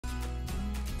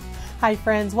Hi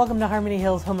friends, welcome to Harmony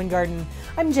Hills Home and Garden.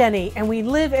 I'm Jenny and we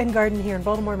live and garden here in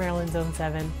Baltimore, Maryland, Zone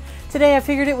 7. Today I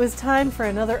figured it was time for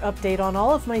another update on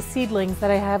all of my seedlings that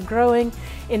I have growing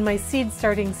in my seed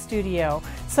starting studio.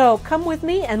 So come with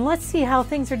me and let's see how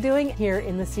things are doing here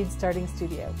in the seed starting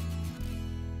studio.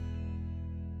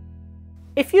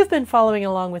 If you've been following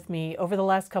along with me over the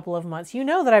last couple of months, you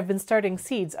know that I've been starting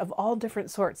seeds of all different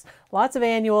sorts. Lots of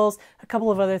annuals, a couple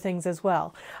of other things as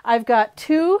well. I've got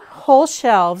 2 whole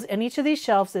shelves, and each of these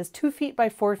shelves is 2 feet by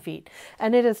 4 feet,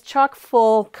 and it is chock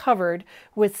full covered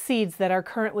with seeds that are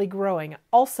currently growing.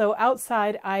 Also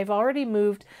outside, I've already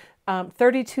moved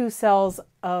 32 cells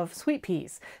of sweet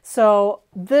peas. So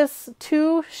this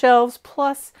 2 shelves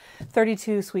plus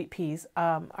 32 sweet peas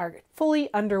are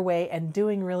fully underway and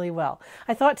doing really well.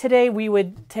 I thought today we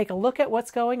would take a look at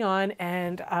what's going on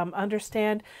and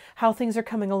understand how things are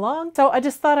coming along. So I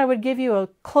just thought I would give you a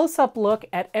close-up look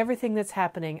at everything that's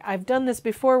happening. I've done this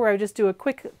before where I just do a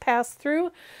quick pass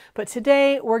through, but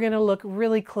today we're going to look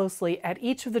really closely at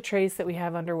each of the trays that we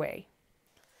have underway.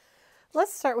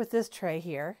 Let's start with this tray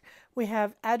here. We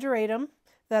have ageratum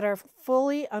that are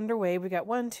fully underway. We got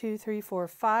 1, 2, 3, 4,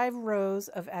 5 rows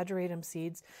of ageratum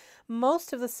seeds.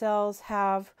 Most of the cells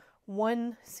have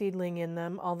 1 seedling in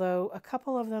them, although a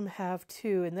couple of them have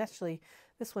 2, and actually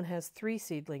this one has 3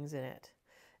 seedlings in it.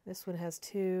 This one has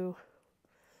 2.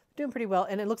 Doing pretty well,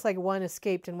 and it looks like 1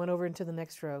 escaped and went over into the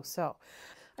next row. So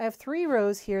I have 3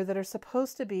 rows here that are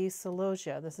supposed to be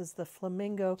celosia. This is the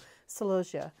flamingo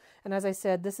celosia. And as I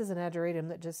said, this is an ageratum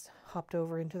that just hopped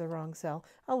over into the wrong cell.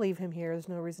 I'll leave him here. There's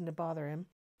no reason to bother him.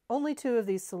 Only 2 of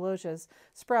these celosias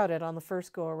sprouted on the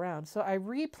first go around. So I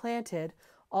replanted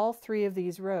all 3 of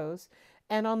these rows.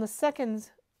 And on the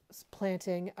second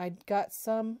planting, I got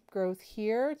some growth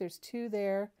here. There's 2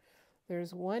 there.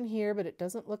 There's 1 here, but it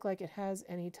doesn't look like it has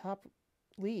any top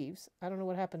leaves. I don't know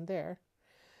what happened there.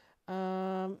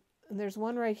 And there's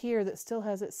 1 right here that still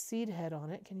has its seed head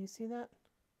on it. Can you see that?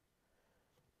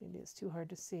 Maybe it's too hard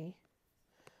to see.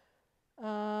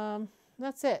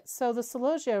 That's it. So the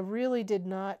celosia really did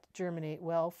not germinate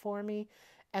well for me,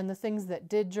 and the things that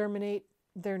did germinate,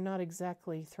 they're not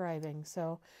exactly thriving.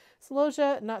 So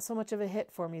celosia, not so much of a hit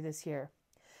for me this year.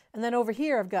 And then over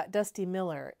here I've got Dusty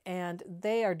Miller, and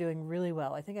they are doing really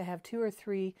well. I think I have 2 or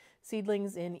 3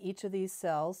 seedlings in each of these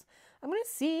cells. I'm going to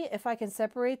see if I can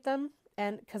separate them,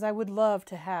 and because I would love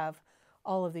to have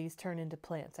all of these turn into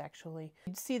plants actually.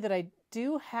 You see that I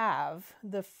do have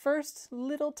the first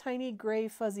little tiny gray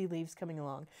fuzzy leaves coming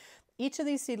along. Each of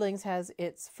these seedlings has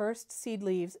its first seed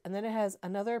leaves, and then it has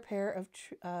another pair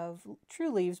of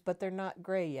true leaves, but they're not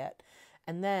gray yet.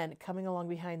 And then coming along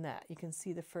behind that, you can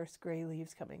see the first gray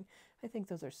leaves coming. I think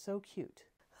those are so cute.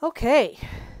 Okay,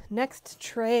 next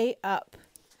tray up.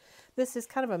 This is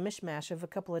kind of a mishmash of a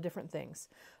couple of different things.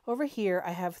 Over here,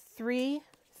 I have 3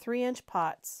 3-inch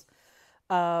pots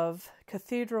of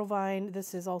cathedral vine.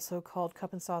 This is also called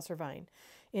cup and saucer vine.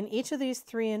 In each of these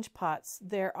 3-inch pots,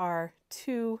 there are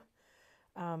 2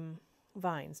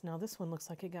 vines. Now this one looks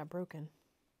like it got broken,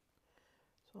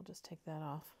 so I'll just take that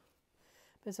off.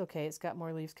 But it's okay, it's got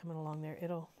more leaves coming along there.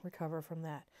 It'll recover from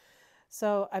that.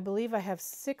 So I believe I have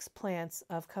 6 plants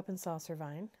of cup and saucer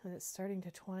vine, and it's starting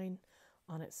to twine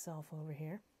on itself over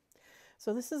here.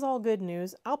 So this is all good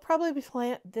news. I'll probably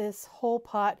plant this whole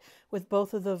pot with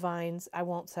both of the vines. I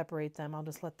won't separate them. I'll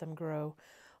just let them grow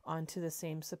onto the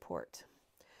same support.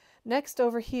 Next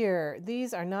over here,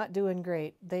 these are not doing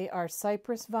great. They are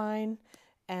cypress vine,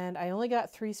 and I only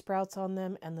got 3 sprouts on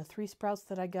them, and the 3 sprouts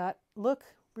that I got look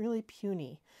really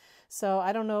puny. So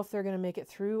I don't know if they're going to make it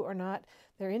through or not.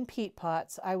 They're in peat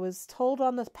pots. I was told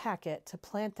on the packet to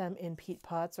plant them in peat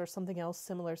pots or something else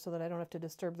similar so that I don't have to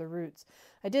disturb the roots.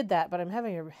 I did that, but I'm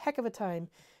having a heck of a time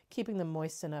keeping them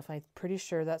moist enough. I'm pretty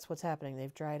sure that's what's happening.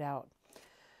 They've dried out.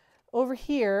 Over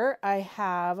here, I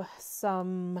have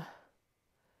some,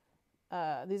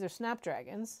 these are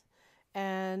snapdragons,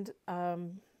 and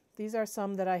these are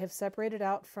some that I have separated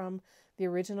out from the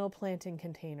original planting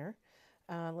container.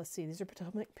 Let's see, these are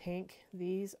Potomac Pink,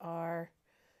 these are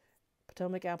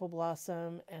Potomac Apple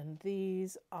Blossom, and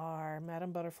these are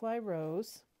Madam Butterfly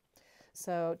Rose.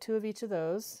 So 2 of each of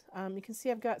those. You can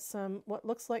see I've got some what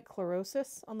looks like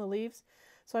chlorosis on the leaves.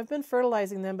 So I've been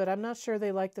fertilizing them, but I'm not sure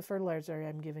they like the fertilizer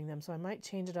I'm giving them, so I might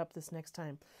change it up this next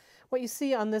time. What you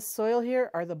see on this soil here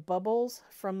are the bubbles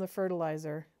from the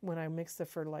fertilizer when I mix the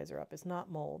fertilizer up. It's not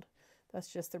mold.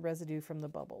 That's just the residue from the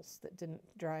bubbles that didn't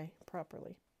dry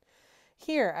properly.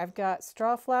 Here I've got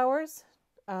straw flowers.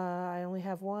 I only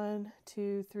have 1,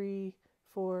 2, 3,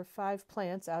 4, 5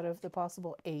 plants out of the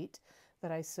possible 8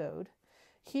 that I sowed.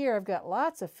 Here I've got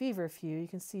lots of feverfew. You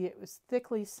can see it was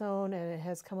thickly sown and it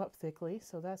has come up thickly,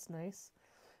 so that's nice.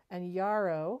 And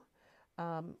yarrow,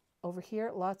 over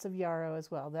here, lots of yarrow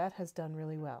as well. That has done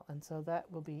really well, and so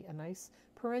that will be a nice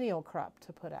perennial crop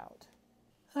to put out.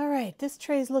 All right, this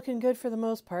tray's looking good for the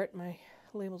most part. My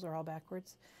labels are all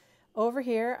backwards. Over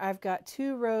here, I've got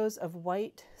 2 rows of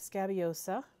white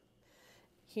scabiosa.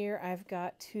 Here I've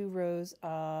got 2 rows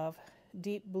of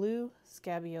deep blue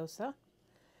scabiosa.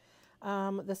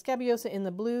 The scabiosa in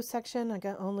the blue section,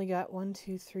 only got 1,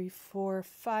 2, 3, 4,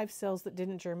 5 cells that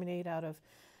didn't germinate out of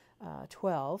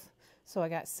 12. So I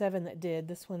got 7 that did.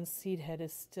 This one's seed head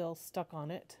is still stuck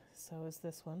on it. So is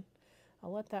this one.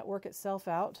 I'll let that work itself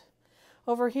out.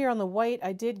 Over here on the white,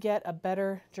 I did get a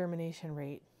better germination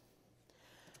rate.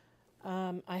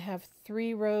 I have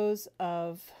 3 rows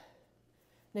of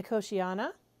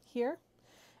Nicotiana here,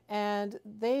 and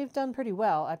they've done pretty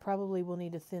well. I probably will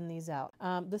need to thin these out.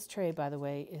 This tray, by the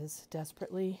way, is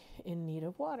desperately in need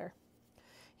of water.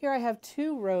 Here I have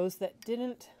 2 rows that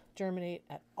didn't germinate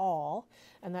at all,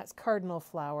 and that's cardinal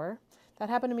flower. That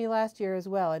happened to me last year as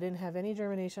well. I didn't have any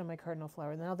germination on my cardinal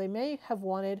flower. Now, they may have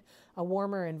wanted a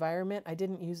warmer environment. I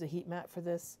didn't use a heat mat for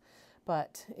this,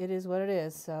 but it is what it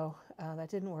is, so that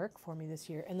didn't work for me this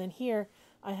year. And then here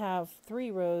I have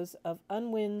 3 rows of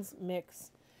Unwin's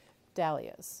Mix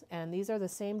dahlias, and these are the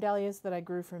same dahlias that I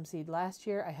grew from seed last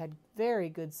year. I had very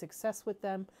good success with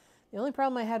them. The only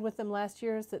problem I had with them last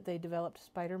year is that they developed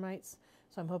spider mites,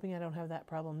 so I'm hoping I don't have that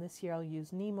problem this year. I'll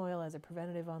use neem oil as a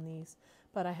preventative on these,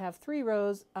 but I have 3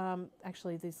 rows.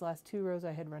 Actually, these last 2 rows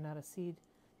I had run out of seed,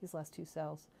 these last 2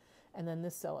 cells, and then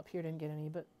this cell up here didn't get any,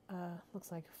 but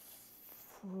looks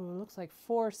like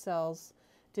 4 cells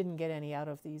didn't get any out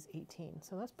of these 18,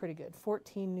 so that's pretty good.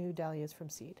 14 new dahlias from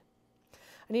seed.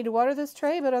 I need to water this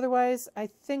tray, but otherwise I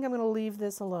think I'm going to leave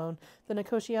this alone. The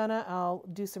Nicotiana, I'll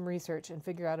do some research and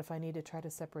figure out if I need to try to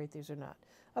separate these or not.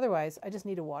 Otherwise, I just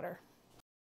need to water.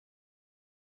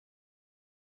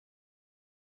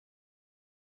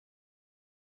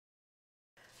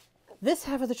 This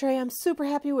half of the tray I'm super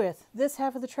happy with. This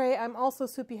half of the tray I'm also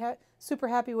super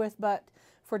happy with, but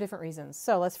for different reasons.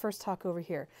 So let's first talk over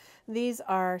here. These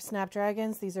are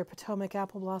snapdragons. These are Potomac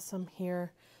apple blossom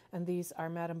here. And these are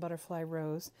Madam Butterfly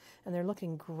Rose, and they're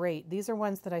looking great. These are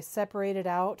ones that I separated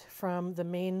out from the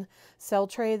main cell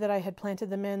tray that I had planted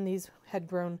them in. These had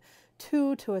grown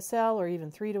 2 to a cell or even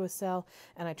 3 to a cell,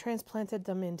 and I transplanted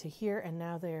them into here, and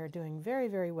now they are doing very,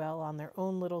 very well on their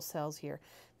own little cells here.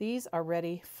 These are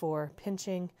ready for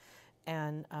pinching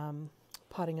and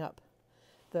potting up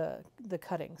the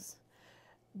cuttings.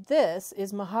 This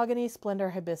is Mahogany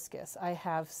Splendor Hibiscus. I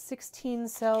have 16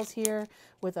 cells here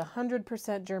with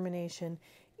 100% germination.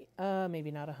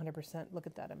 Maybe not 100%. Look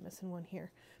at that. I'm missing one here.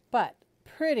 But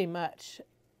pretty much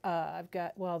I've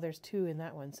got, well, there's 2 in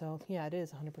that one. So yeah, it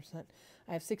is 100%.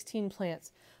 I have 16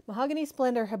 plants. Mahogany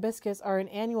Splendor Hibiscus are an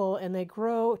annual, and they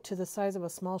grow to the size of a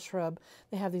small shrub.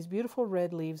 They have these beautiful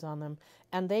red leaves on them,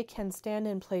 and they can stand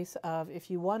in place of, if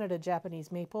you wanted a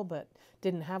Japanese maple but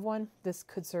didn't have one, this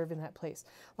could serve in that place.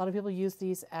 A lot of people use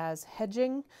these as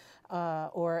hedging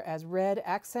or as red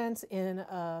accents in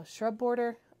a shrub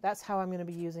border. That's how I'm going to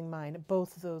be using mine,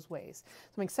 both of those ways.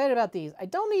 So I'm excited about these. I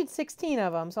don't need 16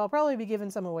 of them, so I'll probably be giving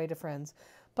some away to friends.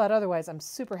 But otherwise, I'm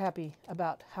super happy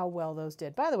about how well those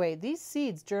did. By the way, these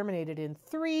seeds germinated in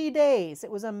 3 days.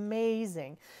 It was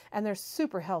amazing. And they're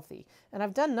super healthy. And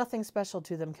I've done nothing special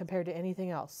to them compared to anything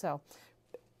else. So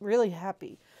really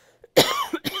happy.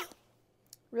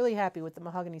 Really happy with the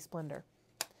Mahogany Splendor.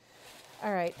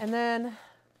 All right, and then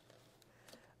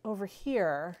over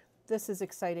here, this is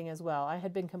exciting as well. I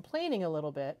had been complaining a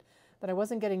little bit that I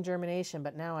wasn't getting germination,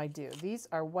 but now I do. These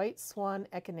are White Swan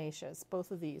Echinaceas, both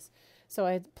of these. So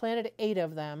I had planted 8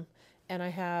 of them, and I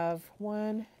have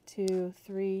 1, 2,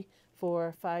 3,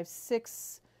 4, 5,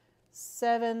 6,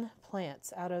 7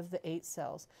 plants out of the 8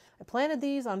 cells. I planted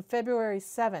these on February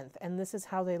 7th, and this is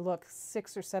how they look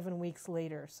 6 or 7 weeks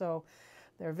later. So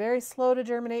they're very slow to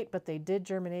germinate, but they did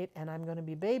germinate, and I'm going to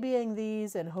be babying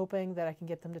these and hoping that I can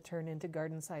get them to turn into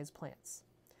garden-sized plants.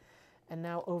 And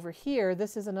now over here,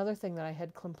 this is another thing that I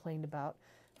had complained about.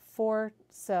 4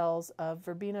 cells of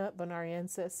Verbena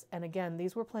bonariensis, and again,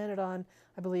 these were planted on,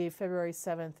 I believe, February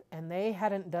 7th, and they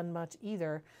hadn't done much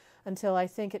either until I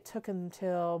think it took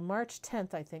until March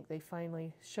 10th, I think they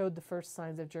finally showed the first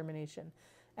signs of germination.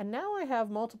 And now I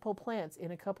have multiple plants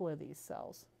in a couple of these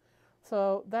cells.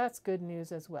 So that's good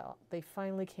news as well. They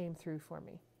finally came through for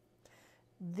me.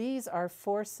 These are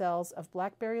 4 cells of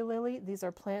blackberry lily. These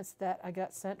are plants that I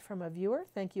got sent from a viewer.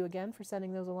 Thank you again for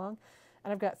sending those along.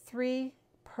 And I've got 3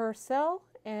 per cell,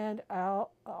 and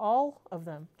all of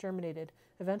them germinated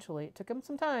eventually. It took them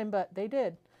some time, but they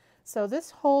did. So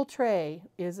this whole tray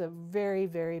is a very,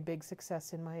 very big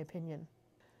success in my opinion.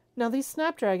 Now these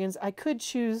snapdragons, I could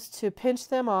choose to pinch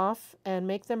them off and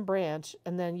make them branch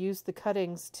and then use the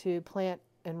cuttings to plant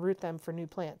and root them for new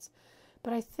plants.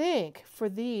 But I think for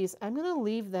these, I'm going to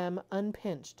leave them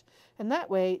unpinched. And that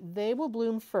way they will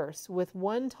bloom first with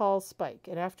one tall spike.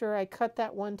 And after I cut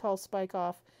that one tall spike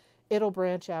off, it'll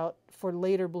branch out for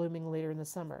later blooming later in the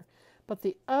summer. But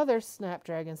the other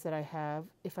snapdragons that I have,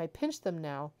 if I pinch them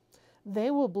now,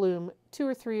 they will bloom 2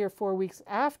 or 3 or 4 weeks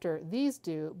after these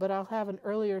do, but I'll have an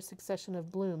earlier succession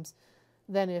of blooms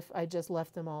than if I just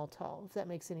left them all tall, if that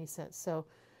makes any sense. So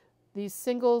these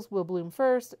singles will bloom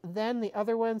first, then the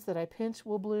other ones that I pinch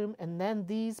will bloom, and then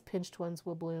these pinched ones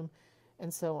will bloom,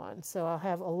 and so on. So I'll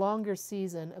have a longer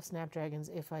season of snapdragons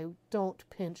if I don't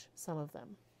pinch some of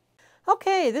them.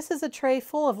 Okay, this is a tray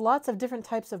full of lots of different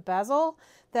types of basil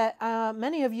that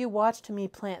many of you watched me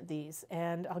plant these,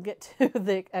 and I'll get to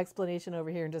the explanation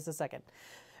over here in just a second.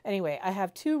 Anyway, I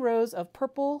have 2 rows of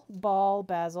purple ball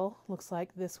basil. Looks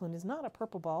like this one is not a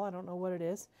purple ball. I don't know what it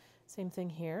is. Same thing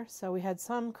here. So we had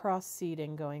some cross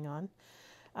seeding going on,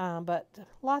 but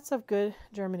lots of good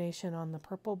germination on the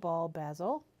purple ball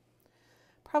basil.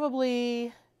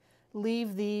 Probably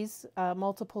leave these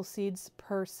multiple seeds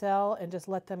per cell and just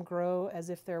let them grow as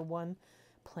if they're one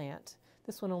plant.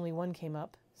 This one only one came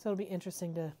up, so it'll be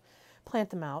interesting to plant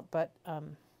them out. But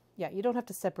yeah, you don't have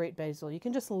to separate basil. You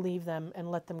can just leave them and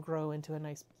let them grow into a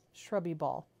nice shrubby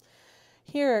ball.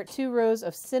 Here are 2 rows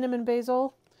of cinnamon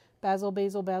basil,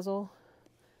 basil,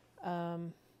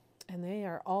 and they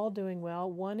are all doing well.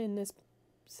 1 in this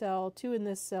cell, 2 in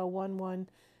this cell, 1,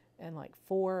 and like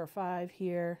 4 or 5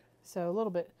 here. So a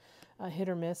little bit hit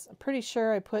or miss. I'm pretty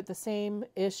sure I put the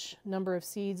same-ish number of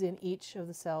seeds in each of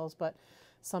the cells, but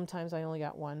sometimes I only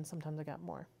got 1, sometimes I got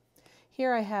more.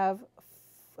 Here I have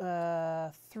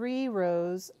 3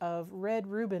 rows of red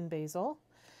Reuben basil.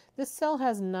 This cell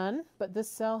has none, but this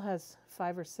cell has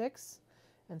 5 or 6,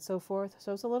 and so forth.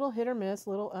 So it's a little hit or miss, a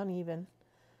little uneven,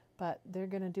 but they're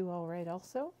going to do all right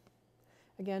also.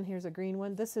 Again, here's a green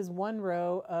one. This is 1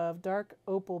 row of dark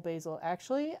opal basil.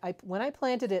 Actually, when I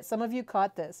planted it, some of you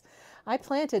caught this. I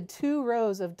planted 2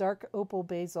 rows of dark opal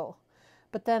basil,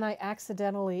 but then I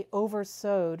accidentally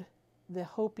oversowed the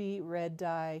Hopi red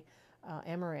dye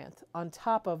amaranth on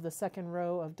top of the 2nd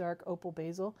row of dark opal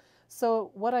basil. So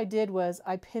what I did was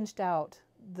I pinched out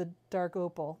the dark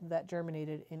opal that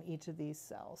germinated in each of these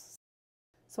cells.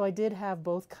 So I did have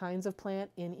both kinds of plant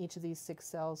in each of these 6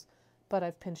 cells, but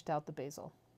I've pinched out the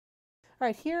basil. All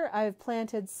right, here I've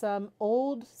planted some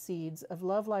old seeds of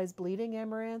Love Lies Bleeding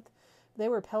amaranth. They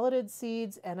were pelleted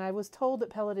seeds, and I was told that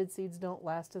pelleted seeds don't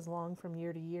last as long from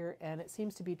year to year, and it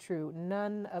seems to be true.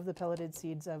 None of the pelleted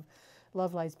seeds of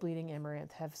Love Lies Bleeding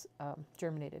amaranth have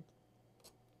germinated.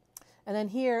 And then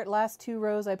here, last 2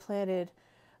 rows, I planted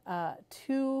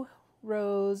 2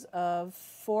 rows of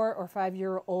 4 or 5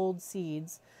 year old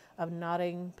seeds of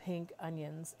nodding pink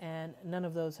onions, and none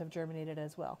of those have germinated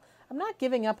as well. I'm not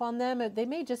giving up on them. They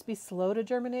may just be slow to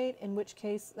germinate, in which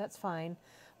case that's fine,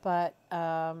 but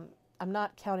I'm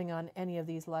not counting on any of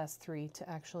these last 3 to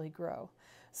actually grow.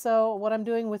 So what I'm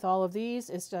doing with all of these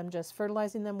is I'm just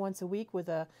fertilizing them once a week with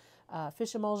a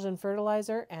fish emulsion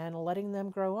fertilizer and letting them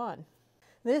grow on.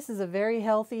 This is a very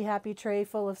healthy, happy tray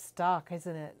full of stock,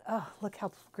 isn't it? Oh, look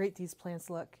how great these plants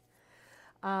look.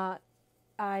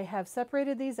 I have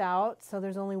separated these out, so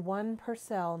there's only 1 per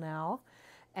cell now,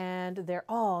 and they're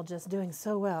all just doing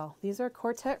so well. These are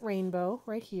Quartet Rainbow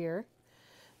right here.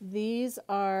 These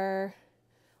are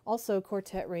also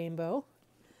Quartet Rainbow.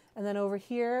 And then over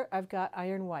here, I've got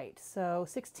Iron White. So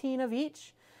 16 of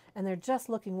each, and they're just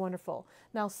looking wonderful.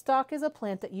 Now, stock is a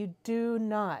plant that you do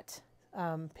not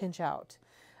pinch out.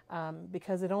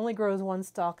 Because it only grows 1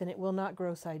 stalk and it will not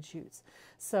grow side shoots.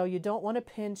 So you don't want to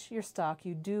pinch your stalk,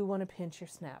 you do want to pinch your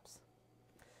snaps.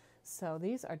 So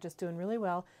these are just doing really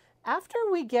well. After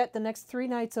we get the next 3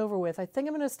 nights over with, I think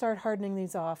I'm going to start hardening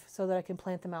these off so that I can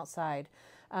plant them outside.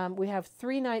 We have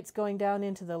 3 nights going down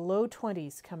into the low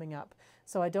 20s coming up,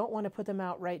 so I don't want to put them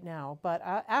out right now. But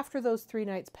after those 3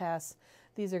 nights pass,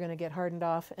 these are going to get hardened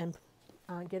off and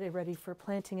get it ready for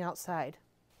planting outside.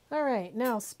 All right,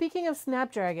 now speaking of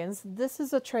snapdragons, this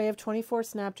is a tray of 24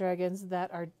 snapdragons that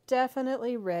are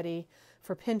definitely ready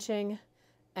for pinching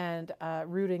and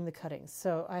rooting the cuttings.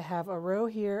 So I have a row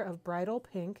here of bridal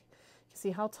pink. You can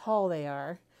see how tall they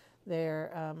are.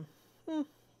 They're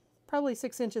probably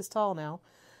 6 inches tall now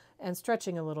and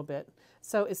stretching a little bit.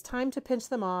 So it's time to pinch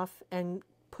them off and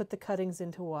put the cuttings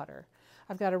into water.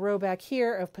 I've got a row back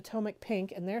here of Potomac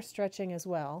pink, and they're stretching as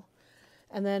well.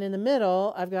 And then in the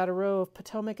middle, I've got a row of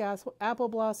Potomac apple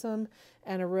blossom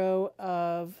and a row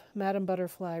of Madam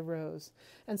Butterfly rose.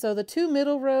 And so the two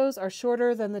middle rows are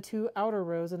shorter than the two outer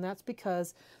rows, and that's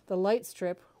because the light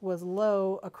strip was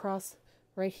low across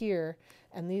right here,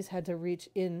 and these had to reach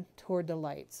in toward the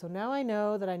light. So now I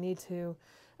know that I need to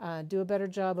do a better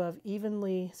job of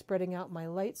evenly spreading out my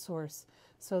light source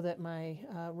so that my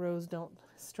rows don't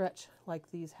stretch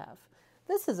like these have.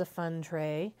 This is a fun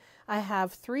tray. I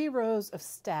have 3 rows of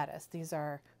status. These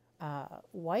are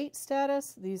white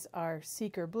status. These are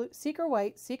seeker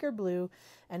white, seeker blue,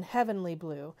 and heavenly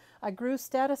blue. I grew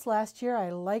status last year. I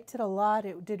liked it a lot.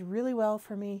 It did really well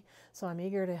for me, so I'm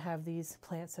eager to have these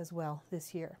plants as well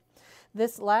this year.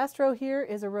 This last row here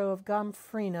is a row of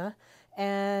Gomphrena,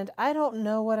 and I don't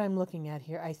know what I'm looking at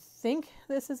here. I think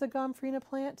this is a Gomphrena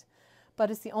plant,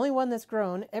 but it's the only one that's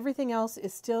grown. Everything else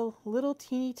is still little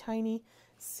teeny tiny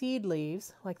seed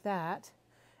leaves like that,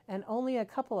 and only a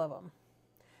couple of them.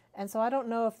 And so I don't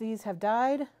know if these have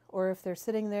died or if they're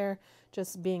sitting there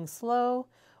just being slow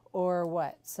or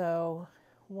what. So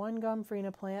 1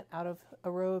 Gomphrena plant out of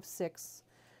a row of 6.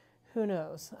 Who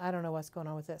knows? I don't know what's going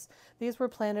on with this. These were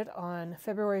planted on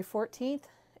February 14th,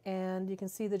 and you can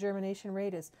see the germination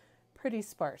rate is pretty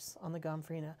sparse on the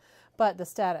Gomphrena, but the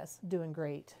status doing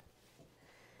great.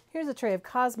 Here's a tray of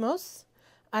Cosmos.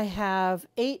 I have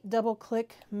 8 double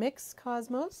click mix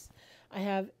Cosmos. I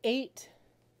have 8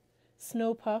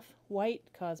 Snow Puff white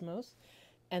Cosmos,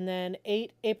 and then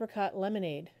 8 apricot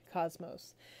lemonade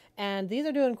Cosmos. And these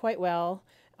are doing quite well.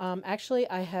 Actually,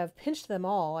 I have pinched them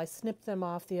all. I snipped them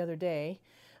off the other day.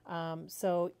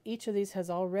 So each of these has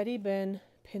already been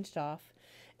pinched off,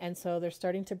 and so they're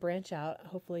starting to branch out.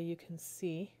 Hopefully you can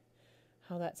see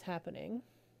how that's happening.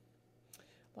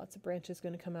 Lots of branches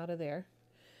going to come out of there.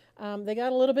 They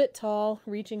got a little bit tall,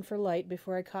 reaching for light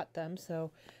before I caught them, so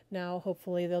now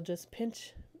hopefully they'll just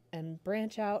pinch and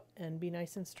branch out and be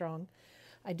nice and strong.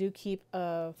 I do keep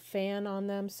a fan on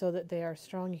them so that they are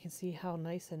strong. You can see how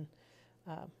nice and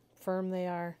firm they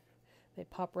are. They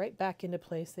pop right back into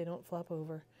place. They don't flop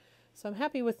over. So I'm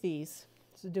happy with these.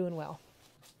 It's doing well.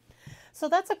 So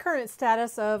that's a current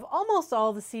status of almost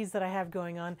all the seeds that I have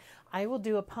going on. I will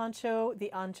do the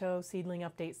Ancho seedling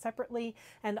update separately.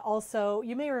 And also,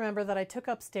 you may remember that I took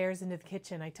upstairs into the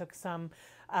kitchen. I took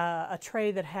a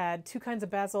tray that had 2 kinds of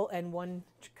basil and 1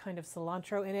 kind of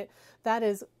cilantro in it. That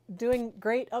is doing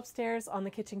great upstairs on the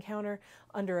kitchen counter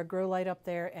under a grow light up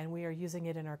there, and we are using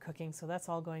it in our cooking. So that's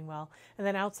all going well. And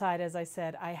then outside, as I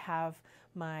said, I have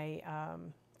my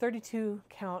 32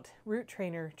 count root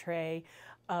trainer tray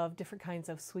of different kinds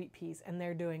of sweet peas, and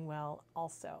they're doing well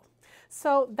also.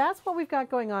 So that's what we've got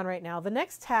going on right now. The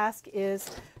next task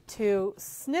is to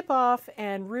snip off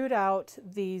and root out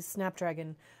these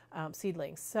snapdragon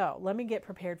seedlings. So let me get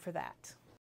prepared for that.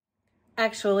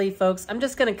 Actually, folks, I'm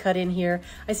just going to cut in here.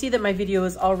 I see that my video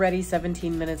is already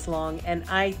 17 minutes long, and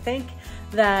I think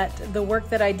that the work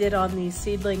that I did on these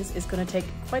seedlings is going to take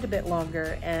quite a bit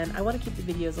longer, and I want to keep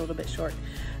the videos a little bit short.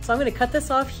 So I'm going to cut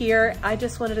this off here. I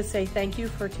just wanted to say thank you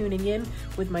for tuning in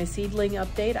with my seedling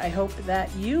update. I hope that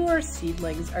your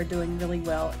seedlings are doing really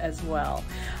well as well.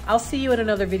 I'll see you in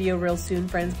another video real soon,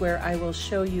 friends, where I will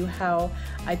show you how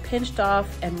I pinched off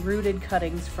and rooted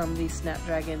cuttings from these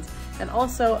snapdragons. And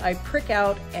also I prick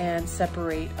out and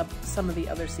separate some of the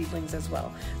other seedlings as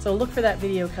well. So look for that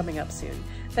video coming up soon.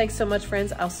 Thanks so much,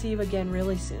 friends. I'll see you again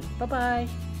really soon.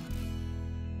 Bye-bye.